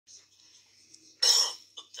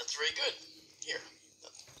That's very good. Here.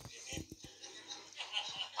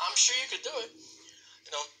 I'm sure you could do it.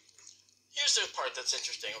 You know, here's the part that's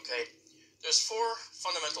interesting, okay? There's 4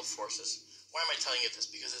 fundamental forces. Why am I telling you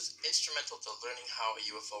this? Because it's instrumental to learning how a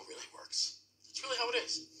UFO really works. That's really how it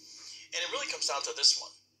is. And it really comes down to this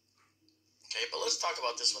one. Okay, but let's talk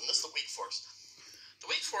about this one. This is the weak force.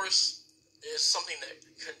 The weak force is something that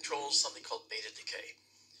controls something called beta decay.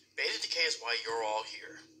 Beta decay is why you're all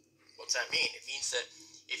here. What's that mean? It means that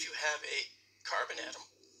if you have a carbon atom,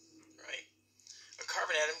 right, a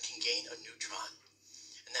carbon atom can gain a neutron.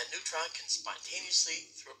 And that neutron can spontaneously,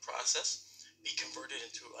 through a process, be converted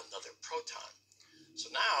into another proton. So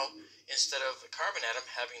now, instead of a carbon atom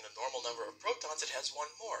having the normal number of protons, it has one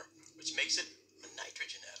more, which makes it a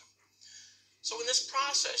nitrogen atom. So in this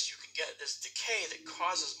process, you can get this decay that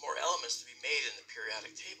causes more elements to be made in the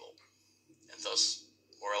periodic table, and thus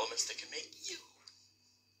more elements that can make you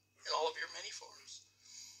in all of your many forms,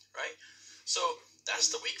 right? So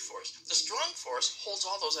that's the weak force. The strong force holds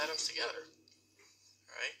all those atoms together,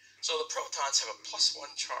 right? So the protons have a +1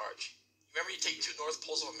 charge. Remember, you take 2 north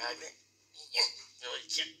poles of a magnet, you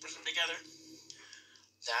can't push them together.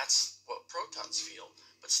 That's what protons feel,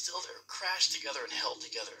 but still they're crashed together and held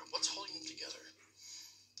together. What's holding them together?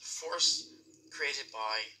 The force created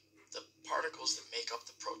by the particles that make up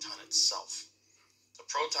the proton itself. The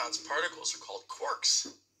proton's particles are called quarks.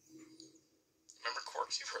 Remember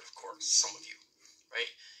quarks? You've heard of quarks, some of you, right?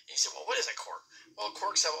 And you say, well, what is a quark? Well,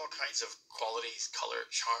 quarks have all kinds of qualities, color,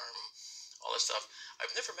 charm, all this stuff. I've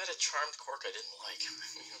never met a charmed quark I didn't like.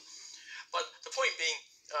 But the point being,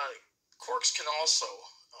 quarks can also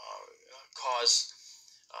cause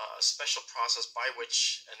a special process by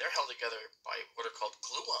which, and they're held together by what are called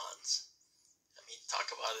gluons. I mean, talk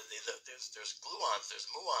about it. There's gluons, there's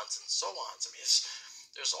muons, and so on. I mean,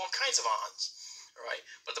 there's all kinds of ons, all right?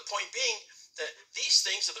 But the point being that these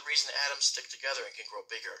things are the reason that atoms stick together and can grow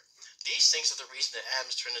bigger. These things are the reason that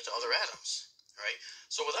atoms turn into other atoms. All right.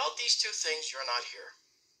 So without these 2 things, you're not here.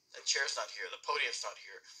 That chair's not here. The podium's not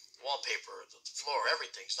here. The wallpaper, the floor,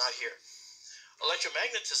 everything's not here.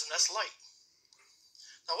 Electromagnetism, that's light.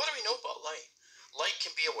 Now, what do we know about light? Light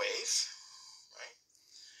can be a wave, right?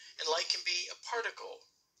 And light can be a particle,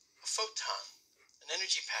 a photon, an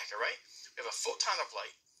energy packet, right? We have a photon of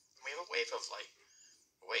light, and we have a wave of light.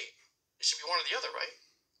 Wait, it should be one or the other, right?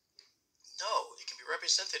 No, it can be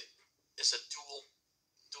represented as a dual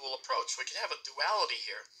approach. We can have a duality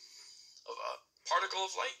here of a particle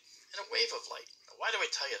of light and a wave of light. Now, why do I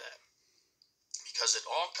tell you that? Because it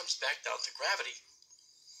all comes back down to gravity.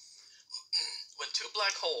 When 2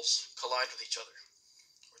 black holes collide with each other,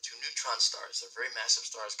 or 2 neutron stars, they're very massive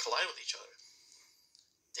stars, collide with each other,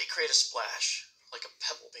 they create a splash, like a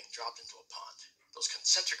pebble being dropped into a pond. Those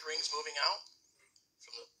concentric rings moving out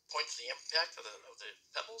from the point of the impact of the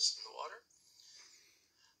pebbles in the water,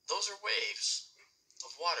 those are waves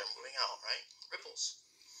of water moving out, right? Ripples.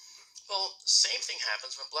 Well, same thing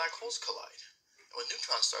happens when black holes collide. And when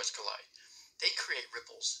neutron stars collide, they create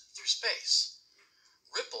ripples through space.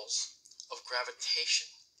 Ripples of gravitation.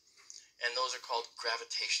 And those are called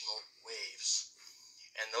gravitational waves.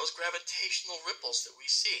 And those gravitational ripples that we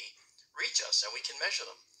see reach us, and we can measure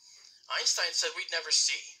them. Einstein said we'd never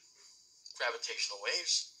see gravitational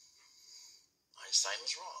waves. Einstein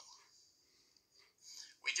was wrong.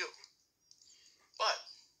 We do. But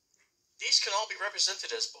these can all be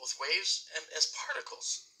represented as both waves and as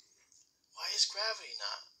particles. Why is gravity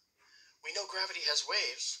not? We know gravity has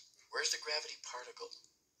waves. Where's the gravity particle?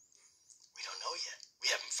 We don't know yet.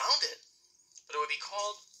 We haven't found it. But it would be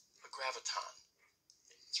called a graviton.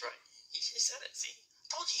 That's right. He said it. See? I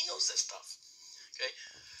told you he knows this stuff. Okay?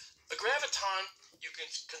 A graviton you can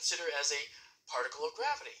consider as a particle of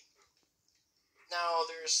gravity. Now,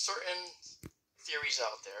 there's certain theories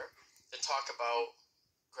out there that talk about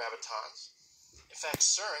gravitons. In fact,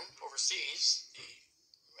 CERN overseas,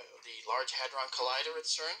 the Large Hadron Collider at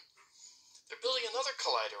CERN, they're building another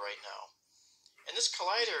collider right now. And this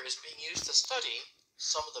collider is being used to study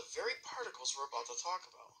some of the very particles we're about to talk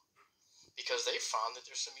about. Because they found that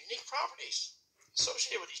there's some unique properties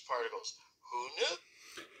associated with these particles. Who knew?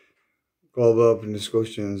 Global open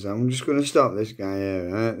discussions. I'm just going to stop this guy here,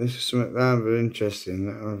 right? This is something rather interesting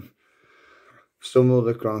that I've stumbled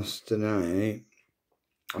across tonight.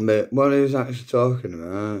 But what he's actually talking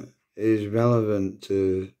about is relevant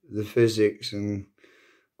to the physics and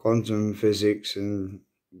quantum physics and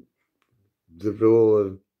the role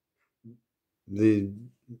of the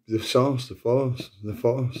source, the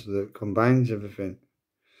force that combines everything.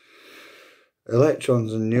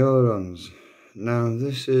 Electrons and neurons. Now,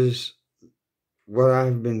 this is what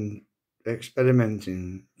I've been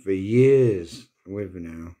experimenting for years with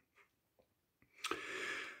now.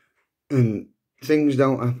 And things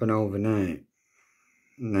don't happen overnight.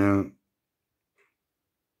 Now,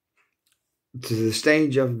 to the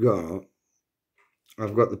stage I've got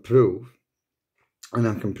the proof, and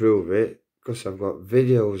I can prove it because I've got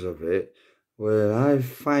videos of it where I've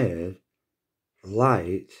fired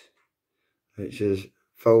light, which is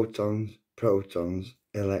photons, protons,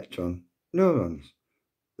 electrons, neurons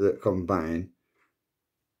that combine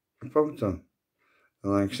a proton.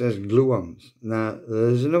 And like it says, gluons. Now,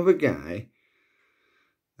 there's another guy,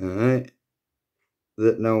 alright,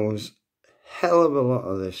 that knows a hell of a lot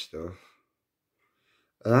of this stuff.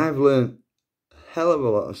 And I've learned a hell of a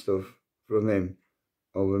lot of stuff from him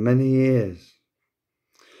over many years.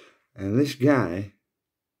 And this guy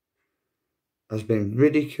has been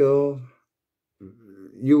ridiculed,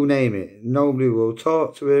 you name it. Nobody will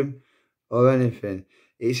talk to him or anything.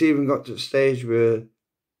 It's even got to the stage where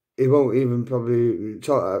he won't even probably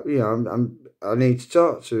talk. You know, I need to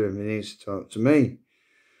talk to him. He needs to talk to me.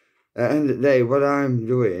 At the end of the day, what I'm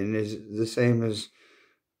doing is the same as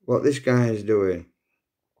what this guy is doing.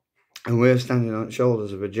 And we're standing on the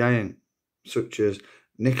shoulders of a giant, such as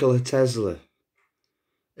Nikola Tesla,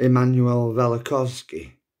 Immanuel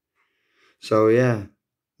Velikovsky. So yeah,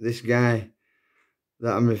 this guy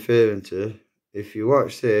that I'm referring to, if you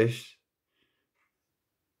watch this,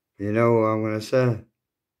 you know what I'm going to say.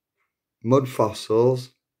 Mud Fossils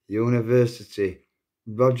University,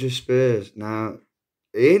 Roger Spurs. Now,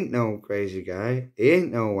 he ain't no crazy guy. He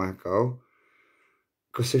ain't no wacko.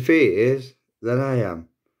 Because if he is, then I am.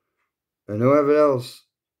 And whoever else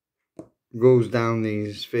goes down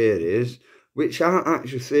these theories, which aren't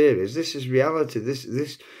actual theories, this is reality. This,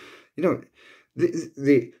 you know,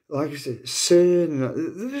 the like I said, CERN,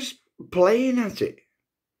 they're just playing at it.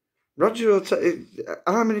 Roger will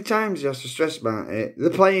how many times he has to stress about it? They're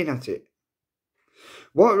playing at it.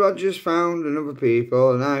 What Roger's found and other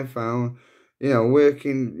people and I found, you know,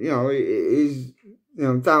 working, you know, he's, you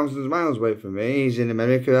know, thousands of miles away from me. He's in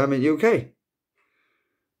America, I'm in UK.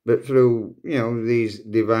 But through, you know, these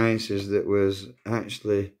devices that was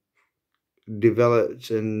actually developed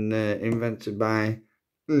and invented by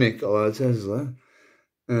Nikola Tesla,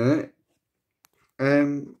 we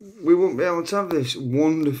wouldn't be able to have this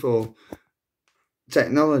wonderful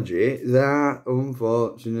technology that,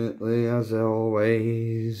 unfortunately, as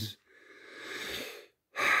always,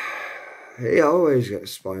 it always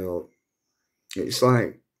gets spoiled. It's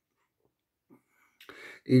like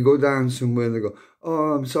you go down somewhere and they go,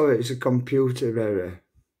 "Oh, I'm sorry, it's a computer error."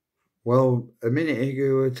 Well, a minute ago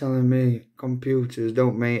you were telling me computers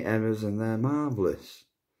don't make errors and they're marvellous.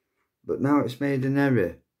 But now it's made an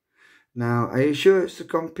error. Now, are you sure it's the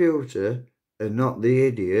computer and not the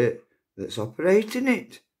idiot that's operating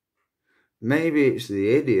it? Maybe it's the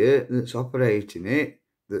idiot that's operating it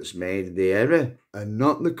that's made the error and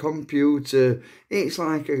not the computer. It's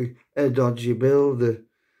like a dodgy builder.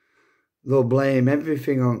 They'll blame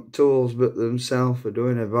everything on tools but themselves for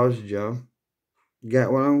doing a bod's job.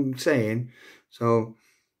 Get what I'm saying? So,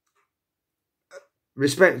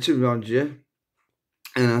 respect to Roger.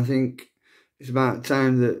 And I think it's about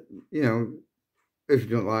time that, you know, if you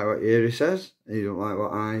don't like what Yuri says, and you don't like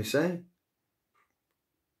what I say,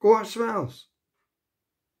 go watch something else.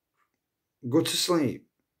 Go to sleep.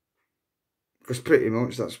 Because pretty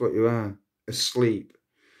much that's what you are, asleep.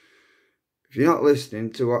 If you're not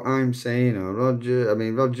listening to what I'm saying, or Roger,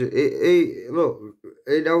 look,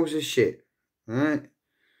 he knows his shit, right?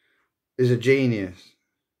 He's a genius,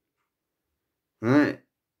 right?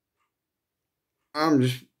 I'm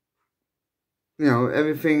just, you know,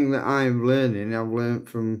 everything that I'm learning, I've learned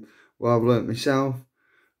from, well, I've learned myself,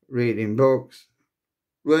 reading books,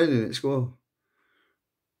 learning at school.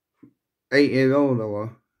 8 years old I was.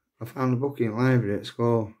 I found a book in the library at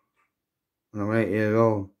school when I was 8 years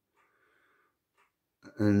old.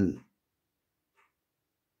 And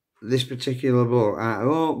this particular book, out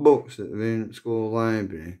of all books that were in the school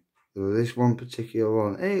library, there was this one particular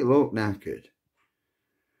one. It looked knackered.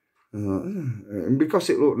 And because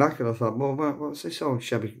it looked knackered, I thought, well, what's this old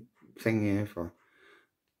shabby thing here for?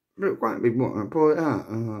 But it was quite a big book, and I pulled it out,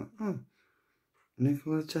 and I thought, oh,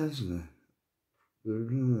 Nikola Tesla.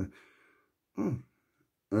 Oh.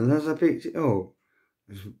 And as I picked it up,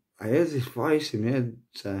 I heard this voice in my head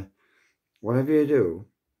say, whatever you do,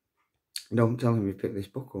 don't tell him you picked this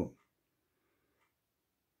book up.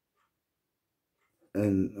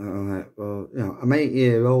 And I'm like, well, you know, I'm 8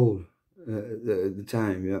 years old at the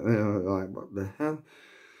time, you know, like, what the hell?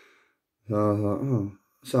 So I thought, oh.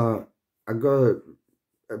 So I got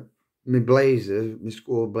my blazer, my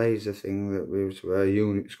school blazer thing that we used to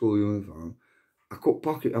wear, school uniform. I cut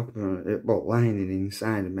pocket up and it got lining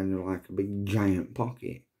inside and made it like a big giant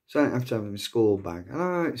pocket. So I don't have to have my school bag. I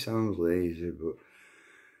know it sounds lazy, but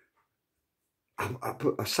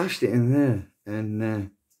I stashed it in there, and I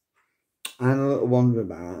had a little wander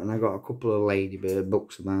about, and I got a couple of ladybird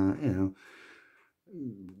books about,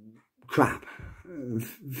 crap,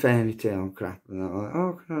 fairy tale crap, and I'm like,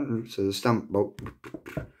 oh, so the stamp book,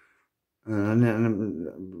 and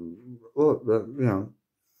look,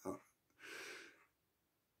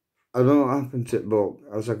 I don't know what happened to the book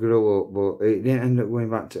as I grew up, but it didn't end up going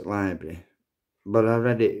back to the library. But I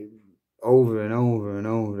read it over and over and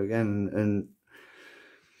over again, and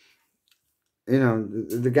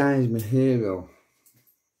the guy's my hero.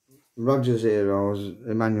 Roger's hero is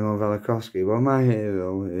Emmanuel Velikovsky. Well, my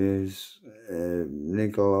hero is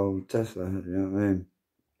Nikola Tesla, you know what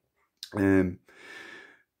I mean?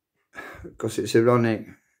 Because it's ironic.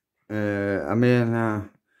 I'm here now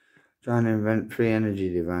trying to invent free energy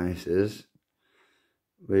devices,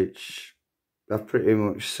 which I've pretty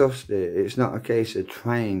much sussed it. It's not a case of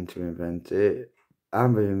trying to invent it.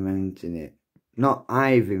 I'm inventing it. Not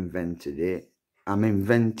I've invented it. I'm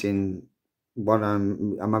inventing what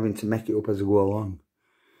I'm having to make it up as I go along.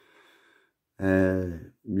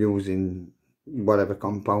 Using whatever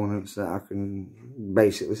components that I can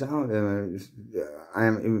basically say,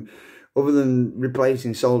 other than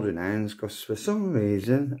replacing soldering irons, because for some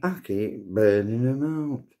reason I keep burning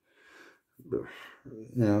them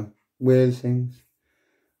out. Weird things.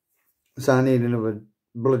 So I need another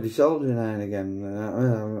bloody soldering iron again.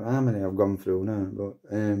 How many I've gone through now, but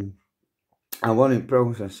I want in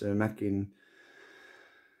process of making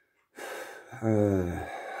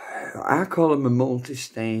I call them a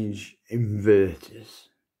multi-stage inverters.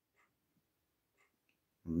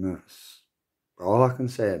 And that's all I can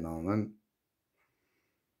say at the moment.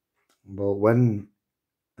 But when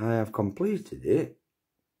I have completed it,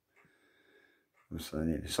 obviously I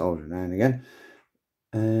need a soldering iron again,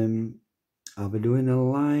 I'll be doing a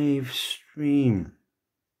live stream.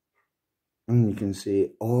 And you can see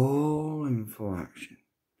it all in full action.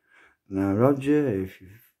 Now, Roger, if you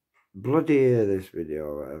bloody hear this video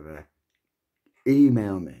or whatever,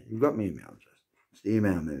 email me. You've got my email address. Just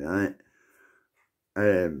email me, right?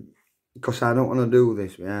 Because I don't want to do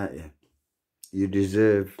this without you. You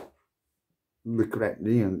deserve the correct, at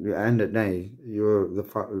the end of the day, you're the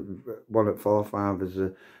one of the forefathers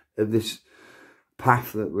of this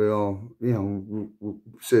path that we're all,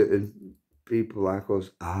 certain people like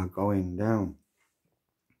us are going down.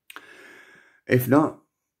 If not,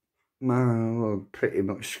 we're pretty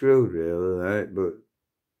much screwed, really, right? But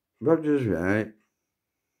Roger's right,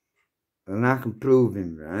 and I can prove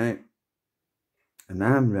him right, and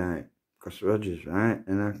I'm right, because Roger's right,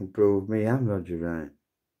 and I can prove me and Roger right.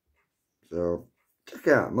 So, check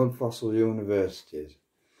out Mud Fossil Universities.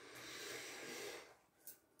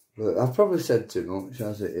 But I've probably said too much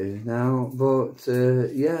as it is now, but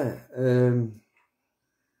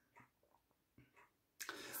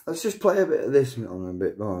let's just play a bit of this on a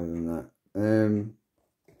bit more than that.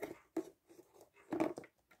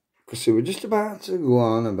 Because we're just about to go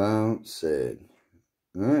on about saying.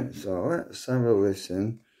 Right, so let's have a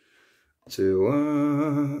listen to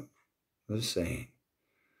what they're saying.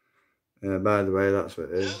 By the way, that's what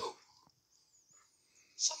it is. No.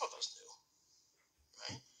 Some of us knew,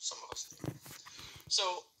 right? Some of us knew. So,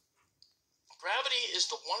 gravity is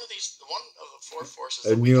one of the four forces.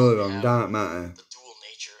 A neuron, dark matter. The dual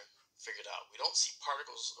nature figured out. We don't see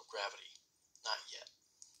particles of gravity, not yet,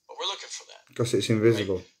 but we're looking for that. Because it's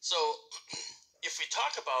invisible. Right? So, if we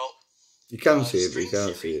talk about you can see it, but you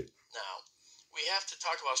can't see it. Now, we have to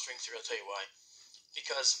talk about string theory. I'll tell you why.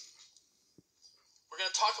 Because we're going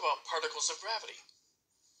to talk about particles of gravity.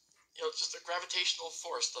 Just a gravitational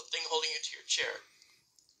force, the thing holding you to your chair.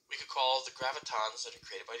 We could call the gravitons that are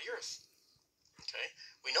created by the Earth. Okay?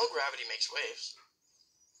 We know gravity makes waves.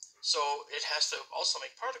 So it has to also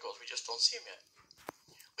make particles. We just don't see them yet.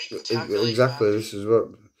 We can calculate exactly. gravity. This is what.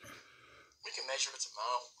 We can measure its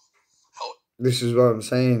amount. This is what I'm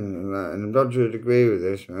saying, and Roger would agree with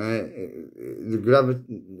this, right?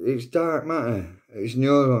 It's dark matter. It's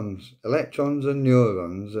neurons, electrons and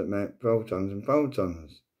neurons that make protons and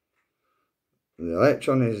photons. The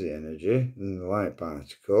electron is the energy, the light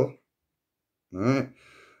particle, right?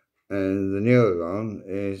 And the neuron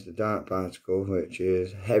is the dark particle, which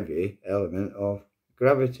is heavy element of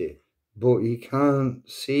gravity. But you can't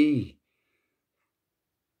see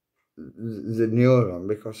the neuron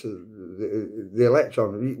because of the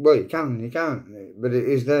electron. Well, you can and you can't, but it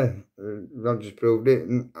is there. Roger's proved it,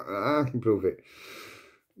 and I can prove it.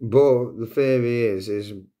 But the theory is,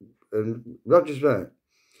 and Roger's right.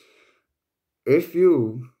 If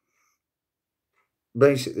you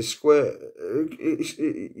basically square.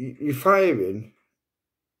 You're firing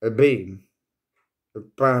a beam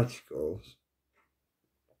of particles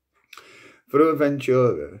through a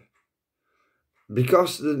Ventura.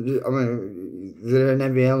 Because they're an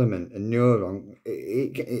heavy element, a neuron,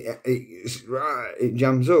 it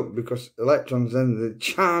jams up because electrons then they're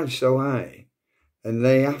charged so high, and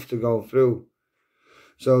they have to go through.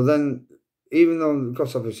 So then, even though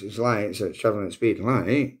because obviously it's light, so it's traveling at the speed of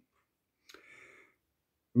light,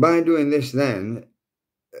 by doing this then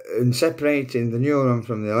and separating the neuron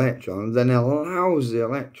from the electron, then allows the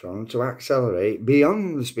electron to accelerate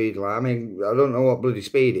beyond the speed of light. I mean, I don't know what bloody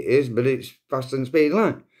speed it is, but it's faster than speed of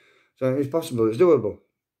light. So it's possible, it's doable.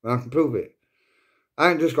 I can prove it. I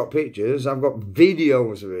ain't just got pictures, I've got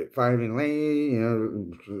videos of it firing,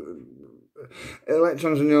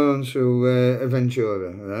 electrons and neurons through a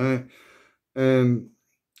Ventura, right?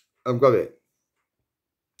 I've got it.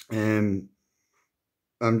 I'm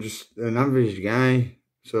just an average guy,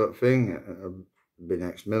 sort of thing. I've been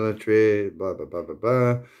ex-military, blah, blah, blah, blah,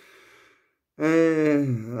 blah.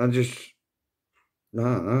 I just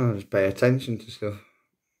pay attention to stuff.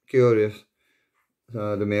 Curious.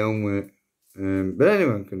 So I do my own work. But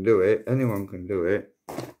anyone can do it. Anyone can do it.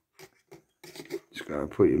 Just got to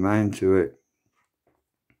put your mind to it.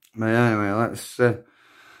 But anyway, let's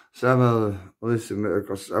have a listen,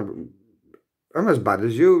 because I'm as bad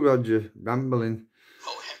as you, Roger, rambling.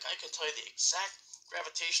 Oh, heck, I can tell you the exact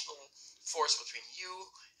gravitational force between you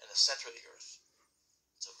and the center of the Earth.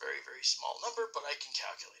 It's a very, very small number, but I can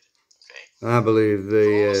calculate it, okay? I believe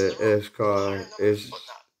the Earth's core is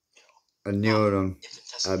a neuron,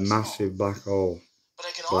 a massive black hole. But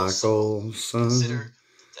I can also consider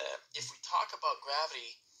that if we talk about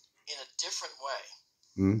gravity in a different way,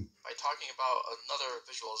 by talking about another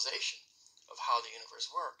visualization of how the universe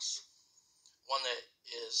works, one that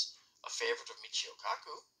is a favorite of Michio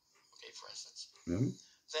Kaku, okay, for instance,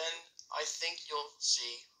 then I think you'll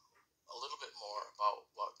see a little bit more about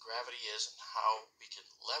what gravity is and how we can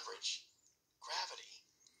leverage gravity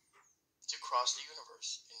to cross the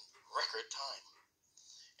universe in record time.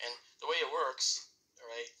 And the way it works, all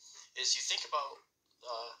right, is you think about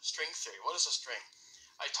string theory. What is a string?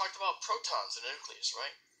 I talked about protons in a nucleus,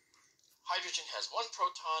 right? Hydrogen has one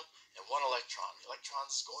proton and one electron. The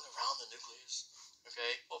electron's going around the nucleus.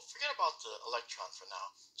 Okay, well, forget about the electron for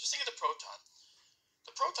now. Just think of the proton.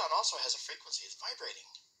 The proton also has a frequency. It's vibrating,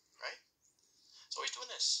 right? So he's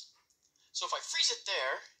doing this. So if I freeze it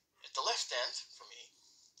there, at the left end for me,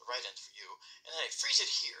 the right end for you, and then I freeze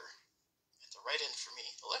it here, at the right end for me,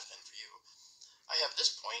 the left end for you, I have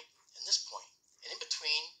this point and this point. And in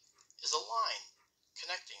between is a line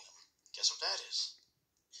connecting them. Guess what that is?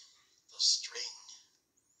 The string.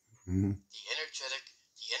 The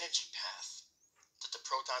energy path that the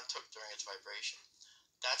proton took during its vibration.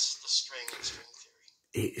 That's the string in string theory.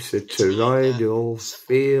 It's a toroidal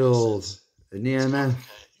field, an EMF,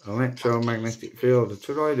 electromagnetic field, a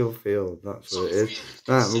toroidal field, that's what it is.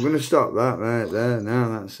 Right, we're going to stop that right there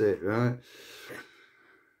now, that's it, right?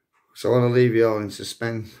 So I want to leave you all in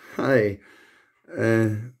suspense. Hey,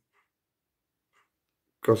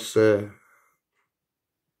 because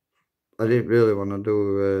I didn't really want to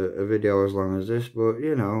do a video as long as this, but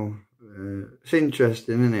you know, it's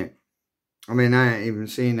interesting, isn't it? I mean, I ain't even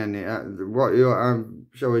seen any. What I'm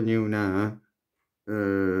showing you now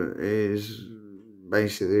is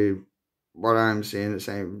basically what I'm seeing. The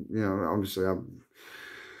same, you know. Obviously, I'm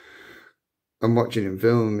watching it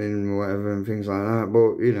filming or whatever and things like that.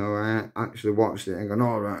 But you know, I actually watched it and gone,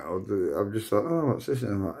 all right. I've just thought, oh, what's this?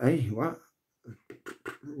 And I'm like, hey, what?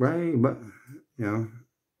 Right, but you know,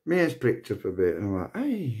 my ears pricked up a bit, and I'm like,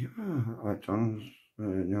 hey, electrons,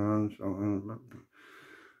 neurons,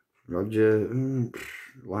 Roger,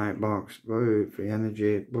 light box, free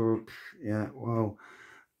energy, yeah, wow,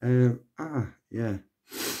 yeah.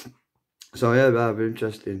 So yeah, rather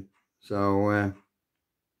interesting. So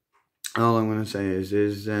all I'm gonna say is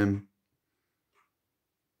on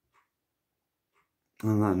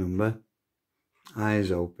that number,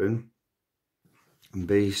 eyes open and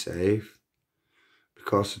be safe,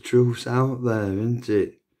 because the truth's out there, isn't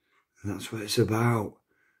it? And that's what it's about.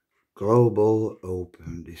 Global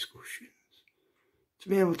open discussions. To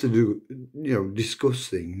be able to do, you know, discuss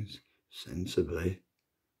things sensibly,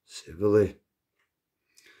 civilly.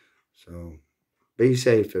 So, be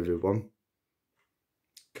safe, everyone.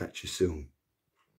 Catch you soon.